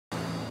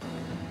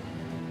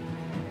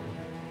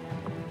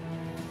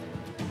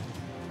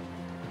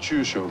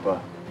住手吧！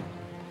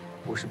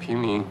我是平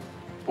民，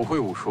不会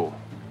武术，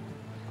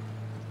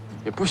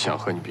也不想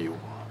和你比武。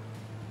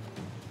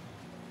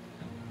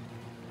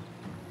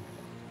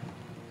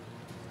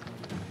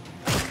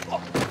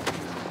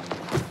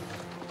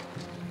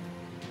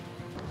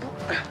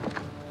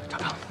厂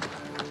长，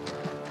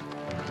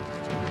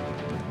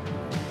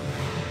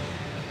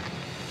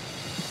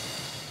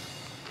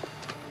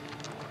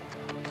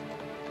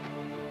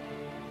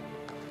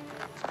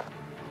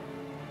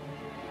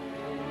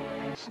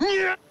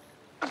加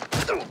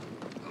油！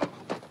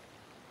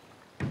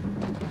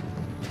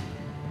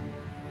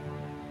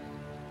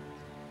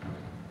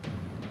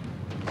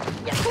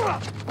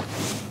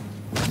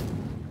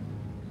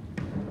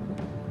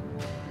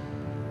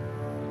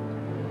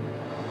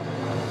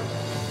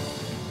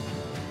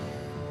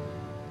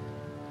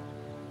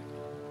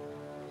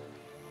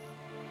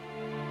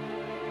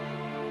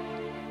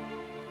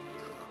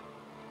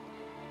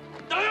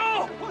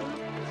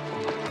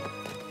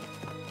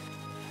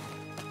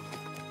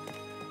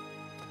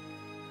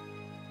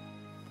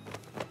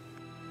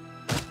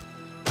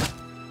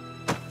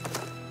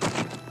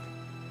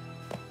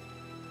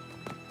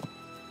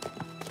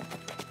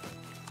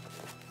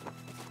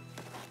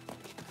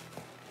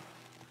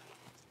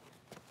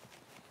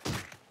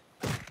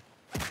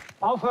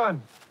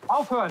 Aufhören!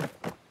 Aufhören!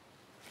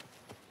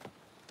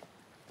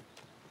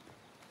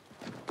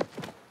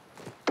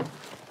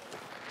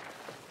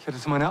 Ich werde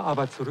zu meiner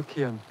Arbeit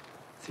zurückkehren.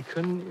 Sie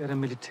können Ihren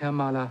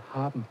Militärmaler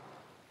haben.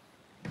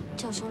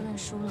 教授认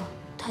输了，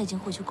他已经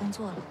回去工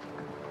作了。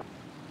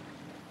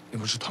那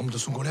不是唐木的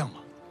孙国亮吗？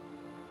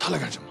他来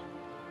干什么？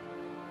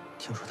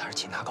听说他是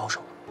擒拿高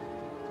手。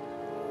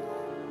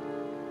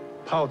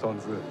炮筒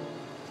子，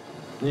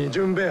你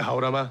准备好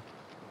了吗？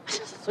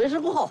随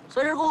时恭候，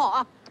随时恭候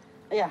啊！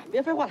哎呀，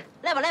别废话了，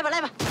来吧，来吧，来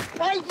吧！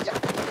哎呀！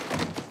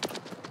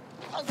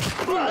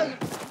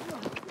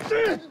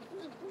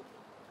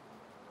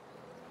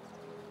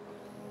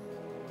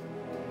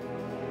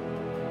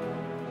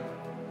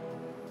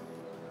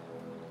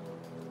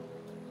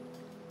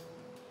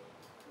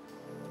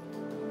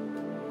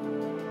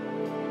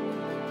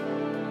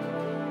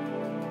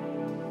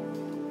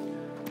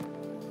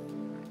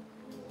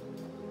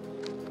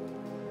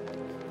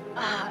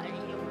哎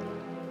呦！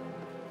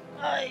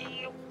哎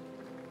呦！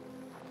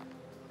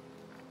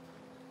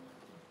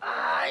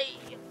 哎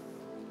呦！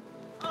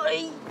哎！哎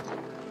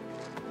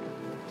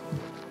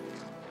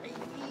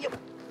呦！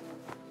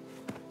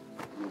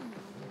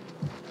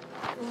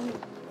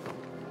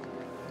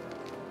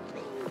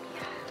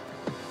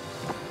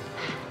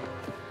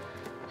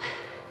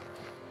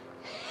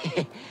嘿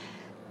嘿，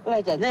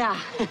喂，真的呀？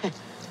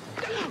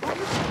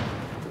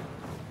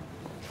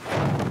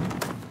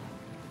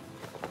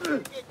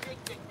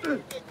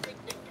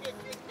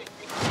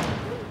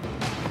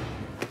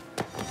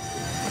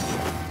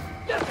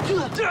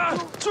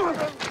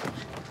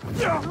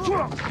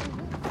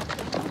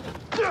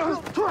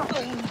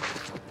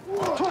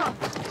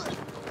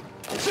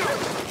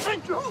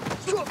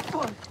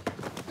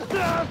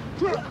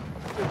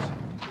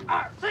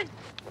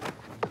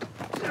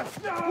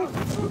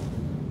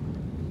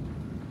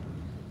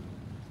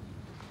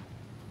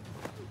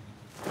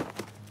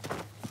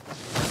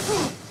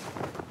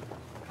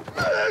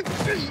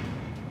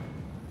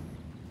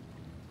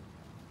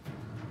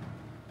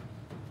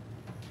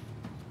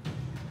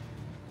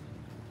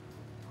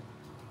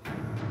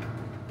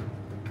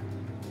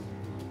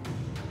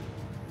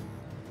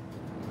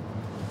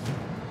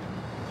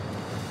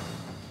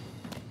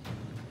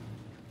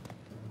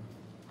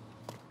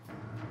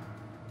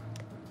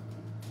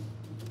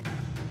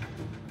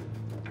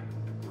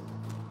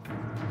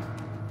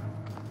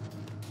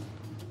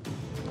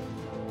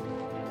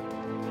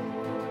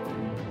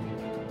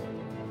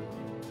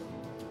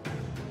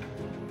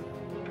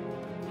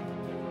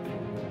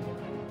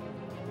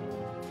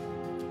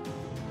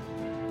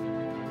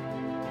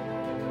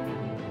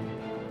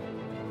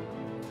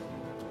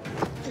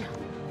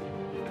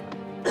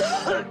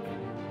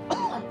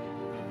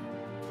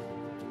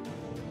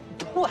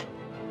喂，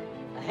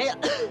哎呀，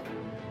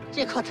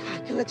这可太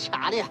给我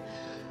掐的呀！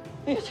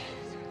哎呀，这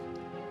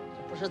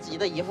不是自己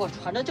的衣服，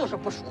穿着就是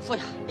不舒服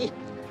呀！哎呀，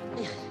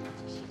哎呀，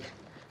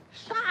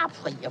啥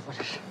破衣服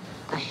这是？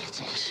哎呀，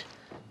真是！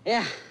哎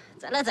呀，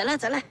再来，再来，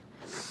再来！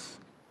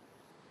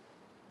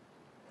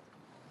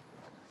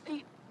哎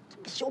呀，这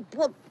个小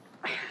脖子，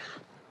哎呀，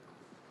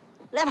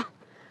来吧！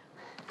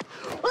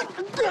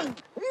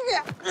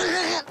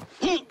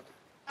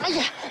哎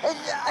呀，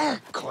哎呀！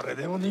これ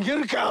でも逃げ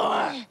るか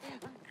おい！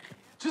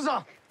中さ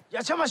ん、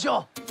やっちゃいまし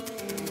ょう。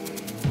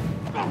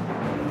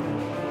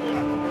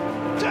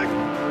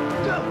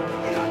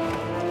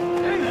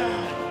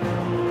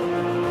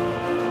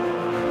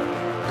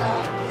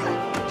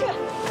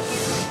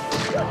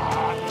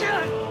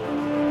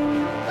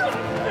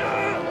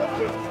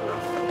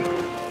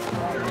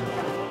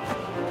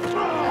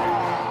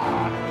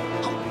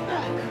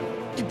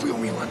你不要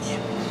命了你！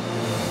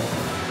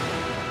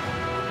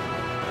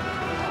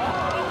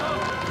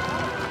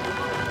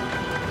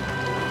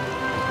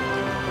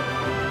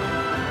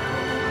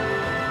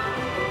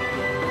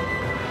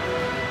 你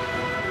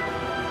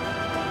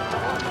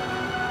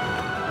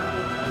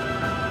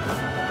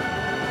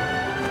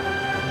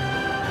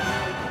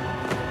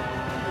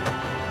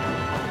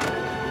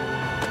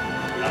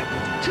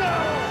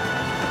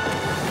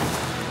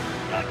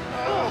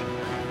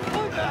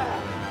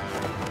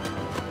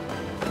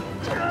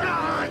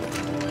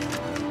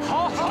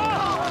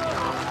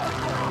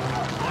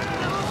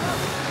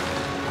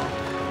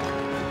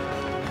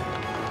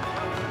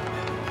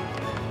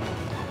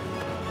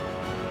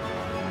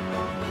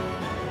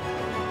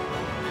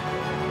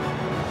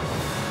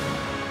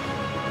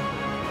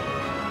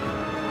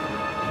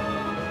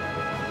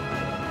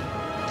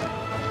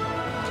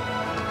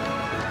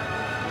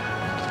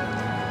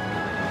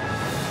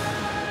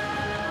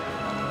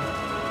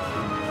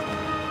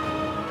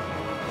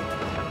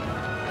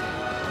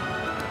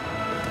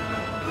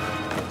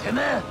前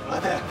面，待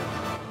て。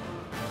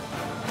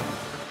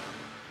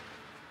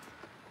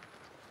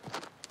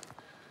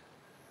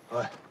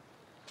おい。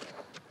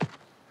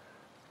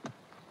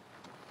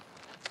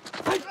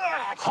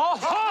好，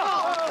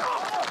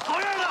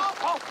好样的，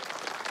好。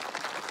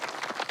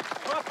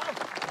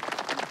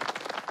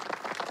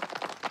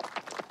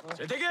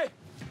先停！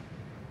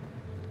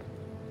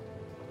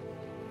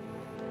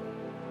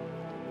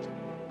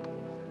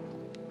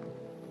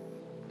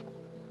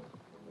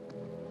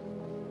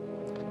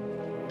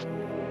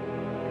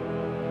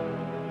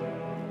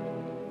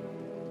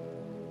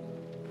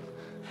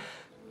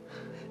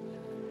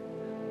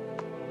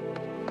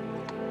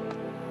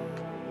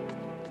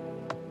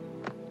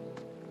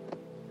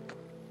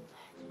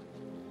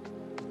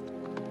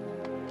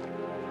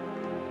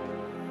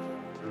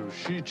如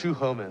是出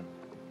后门，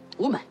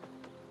我们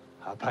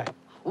下派。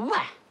喂，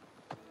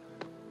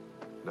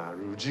那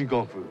如今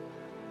功夫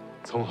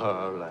从何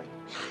而来？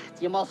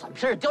鸡毛蒜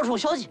皮儿雕虫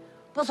小技，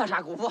不算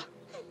啥功夫。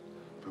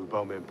不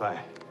报明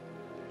白，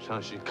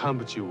尚是看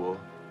不起我。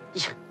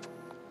呀，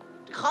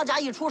这行家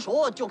一出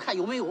手就看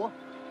有没有，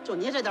就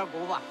你这点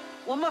功夫啊，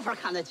我没法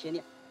看得起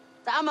你。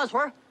在俺们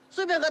村儿，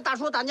随便个大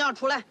叔大娘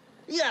出来，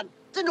呀，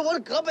枕着我的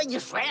胳膊一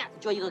甩，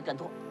就一个跟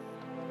头。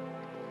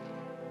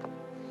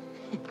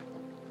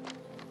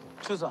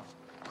主さん、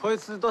こい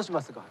つどうしま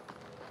すか？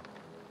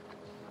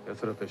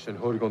奴らと一緒に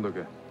放り込んど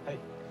け。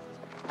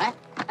哎，